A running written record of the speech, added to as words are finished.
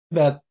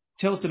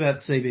Tell us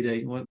about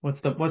CBD.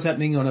 What's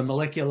happening on a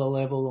molecular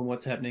level and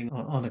what's happening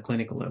on a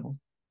clinical level?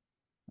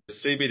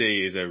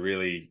 CBD is a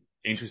really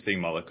interesting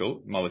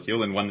molecule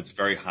and one that's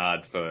very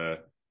hard for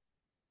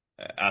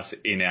us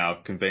in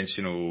our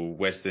conventional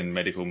Western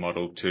medical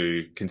model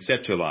to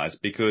conceptualize,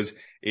 because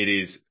it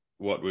is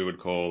what we would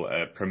call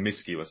a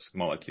promiscuous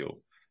molecule,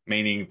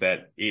 meaning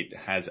that it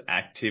has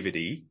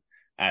activity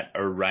at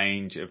a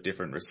range of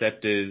different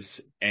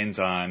receptors,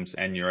 enzymes,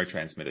 and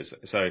neurotransmitters.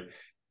 So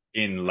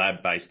in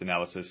lab-based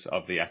analysis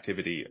of the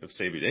activity of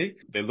CBD,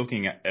 they're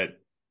looking at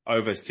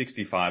over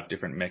 65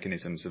 different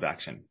mechanisms of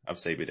action of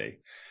CBD.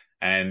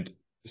 And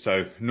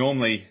so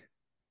normally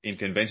in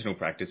conventional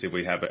practice, if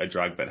we have a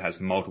drug that has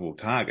multiple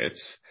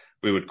targets,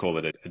 we would call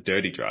it a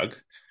dirty drug.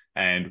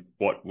 And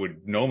what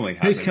would normally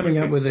happen... Who's coming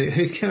up with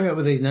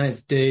these names?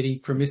 Dirty,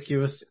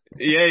 promiscuous?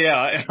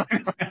 Yeah.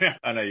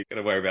 I know you've got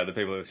to worry about the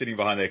people who are sitting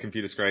behind their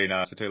computer screen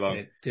for too long.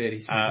 Yeah,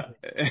 dirty.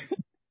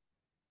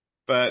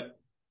 But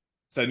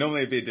so normally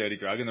it'd be a dirty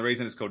drug. And the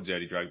reason it's called a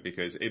dirty drug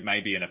because it may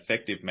be an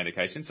effective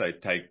medication. So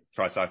take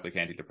tricyclic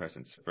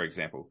antidepressants, for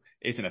example.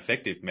 It's an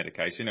effective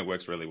medication. It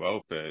works really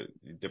well for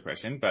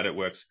depression, but it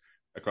works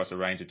across a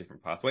range of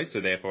different pathways.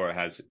 So therefore it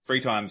has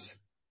 3 times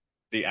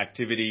the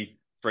activity,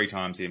 3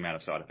 times the amount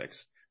of side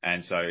effects.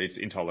 And so it's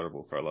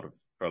intolerable for a lot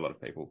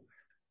of people.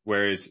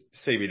 Whereas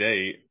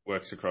CBD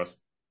works across,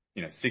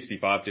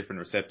 65 different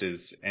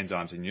receptors,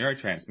 enzymes, and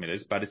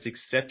neurotransmitters, but it's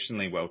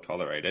exceptionally well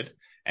tolerated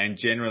and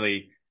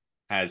generally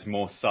has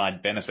more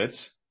side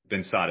benefits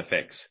than side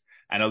effects.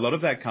 And a lot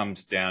of that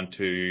comes down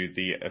to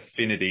the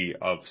affinity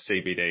of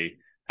CBD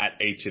at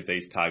each of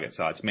these target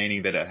sites,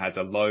 meaning that it has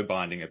a low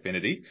binding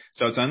affinity.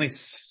 So it's only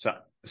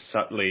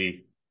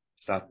subtly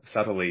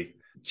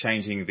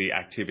changing the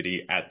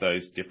activity at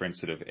those different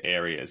sort of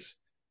areas.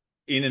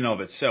 In and of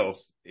itself,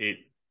 it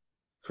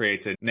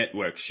creates a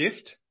network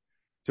shift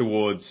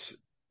towards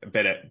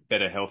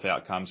better health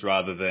outcomes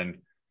rather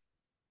than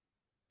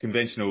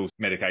conventional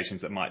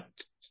medications that might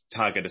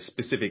target a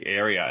specific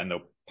area and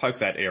they'll poke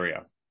that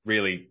area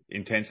really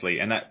intensely,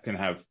 and that can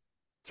have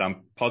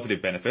some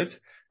positive benefits.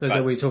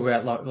 So we talk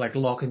about like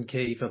lock and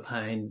key for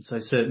pain. So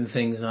certain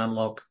things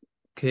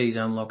keys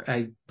unlock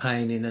a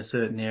pain in a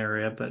certain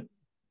area, but...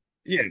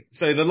 Yeah,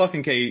 so the lock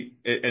and key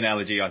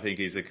analogy, I think,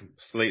 is a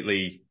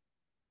completely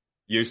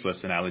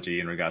useless analogy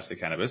in regards to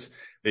cannabis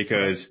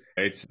because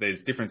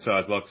there's different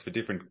size locks for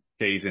different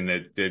keys and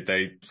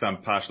they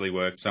some partially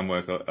work, some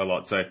work a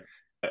lot. So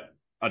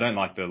I don't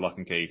like the lock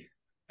and key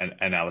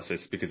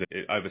analysis because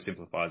it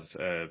oversimplifies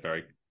a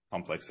very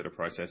complex sort of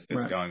process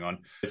that's going on.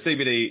 The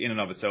CBD in and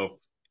of itself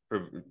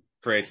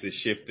creates this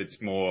shift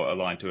that's more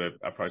aligned to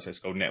a process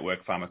called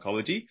network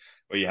pharmacology,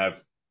 where you have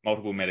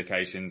multiple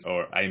medications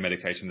or a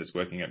medication that's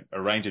working at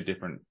a range of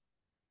different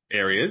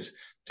areas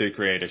to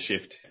create a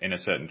shift in a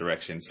certain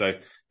direction. So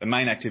the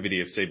main activity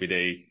of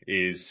CBD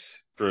is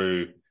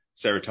through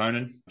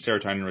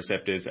serotonin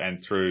receptors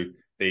and through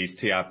these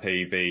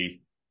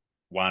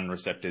TRPV1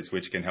 receptors,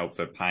 which can help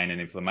for pain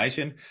and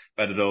inflammation,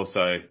 but it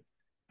also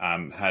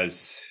has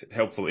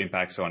helpful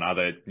impacts on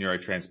other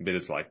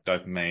neurotransmitters like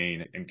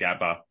dopamine and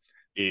GABA.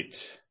 It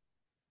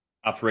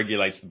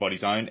upregulates the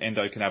body's own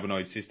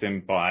endocannabinoid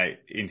system by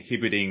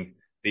inhibiting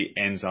the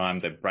enzyme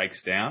that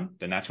breaks down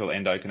the natural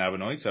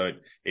endocannabinoid. So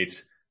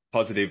it's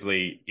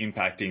positively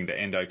impacting the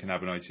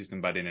endocannabinoid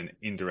system, but in an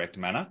indirect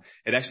manner.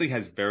 It actually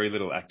has very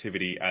little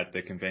activity at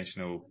the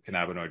conventional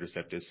cannabinoid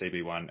receptors,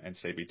 CB1 and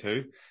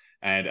CB2,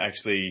 and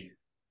actually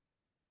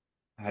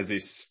has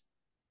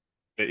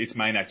its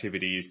main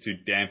activity is to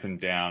dampen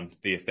down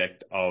the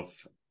effect of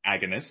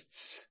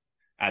agonists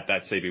at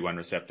that CB1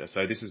 receptor.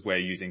 So this is where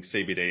using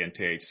CBD and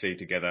THC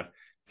together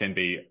can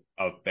be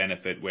of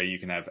benefit, where you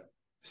can have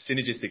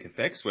synergistic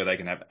effects, where they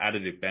can have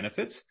additive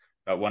benefits.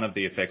 But one of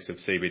the effects of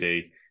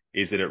CBD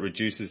is that it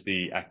reduces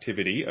the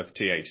activity of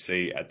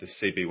THC at the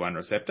CB1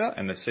 receptor.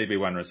 And the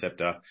CB1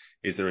 receptor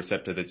is the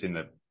receptor that's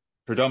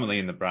predominantly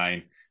in the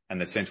brain and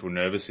the central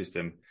nervous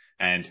system,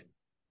 and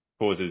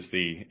causes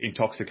the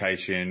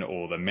intoxication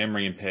or the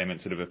memory impairment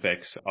sort of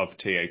effects of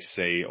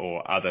THC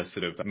or other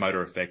sort of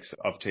motor effects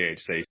of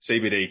THC.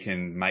 CBD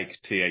can make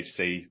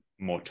THC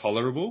more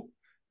tolerable,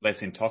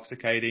 less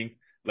intoxicating,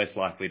 less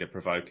likely to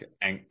provoke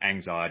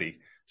anxiety.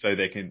 So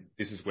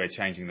this is where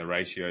changing the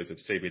ratios of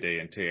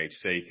CBD and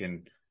THC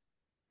can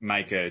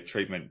make a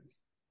treatment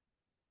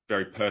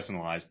very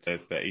personalized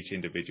for each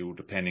individual,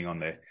 depending on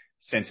their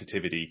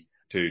sensitivity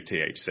to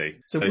THC.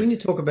 So when you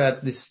talk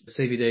about this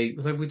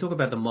CBD, we talk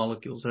about the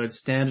molecule. So a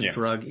standard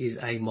drug is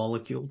a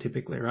molecule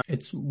typically, right?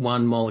 It's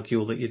one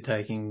molecule that you're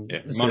taking.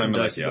 Yeah,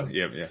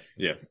 monomolecular.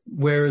 Yeah.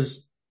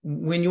 Whereas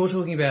when you're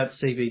talking about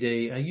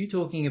CBD, are you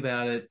talking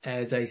about it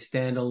as a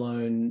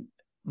standalone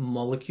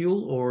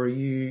molecule, or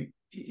is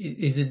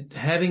it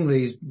having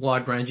these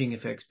wide-ranging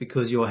effects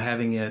because you're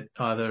having it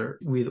either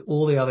with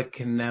all the other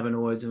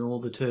cannabinoids and all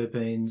the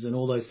terpenes and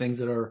all those things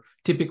that are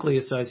typically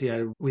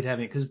associated with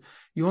having it? Because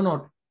you're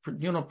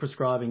not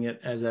prescribing it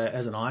as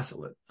an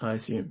isolate, I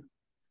assume.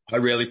 I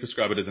rarely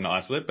prescribe it as an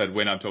isolate, but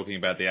when I'm talking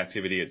about the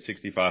activity at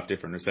 65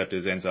 different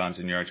receptors, enzymes,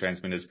 and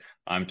neurotransmitters,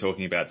 I'm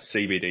talking about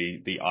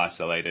CBD, the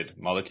isolated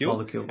molecule.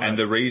 Right. And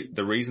the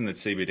reason that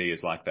CBD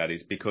is like that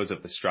is because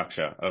of the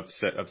structure of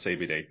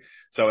CBD.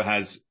 So it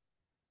has,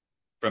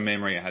 from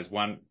memory, it has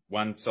one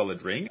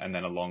solid ring and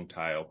then a long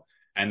tail,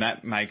 and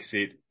that makes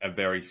it a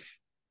very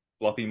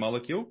floppy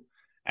molecule.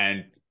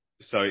 And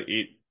so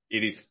it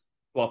is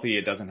floppy.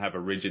 It doesn't have a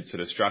rigid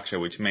sort of structure,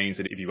 which means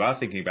that if you are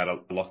thinking about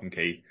a lock and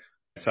key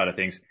side of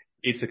things,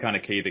 it's a kind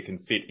of key that can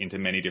fit into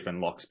many different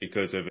locks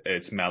because of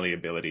its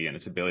malleability and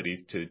its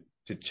ability to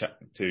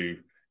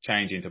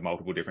change into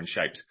multiple different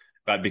shapes.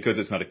 But because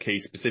it's not a key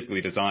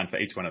specifically designed for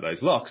each one of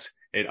those locks,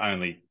 it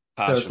only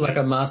partially. So it's like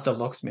a master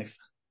locksmith.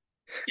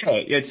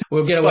 Yeah,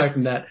 we'll get away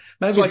from that.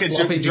 Maybe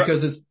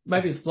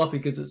it's floppy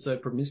because it's so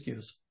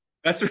promiscuous.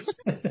 That's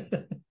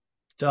right.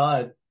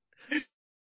 Tired.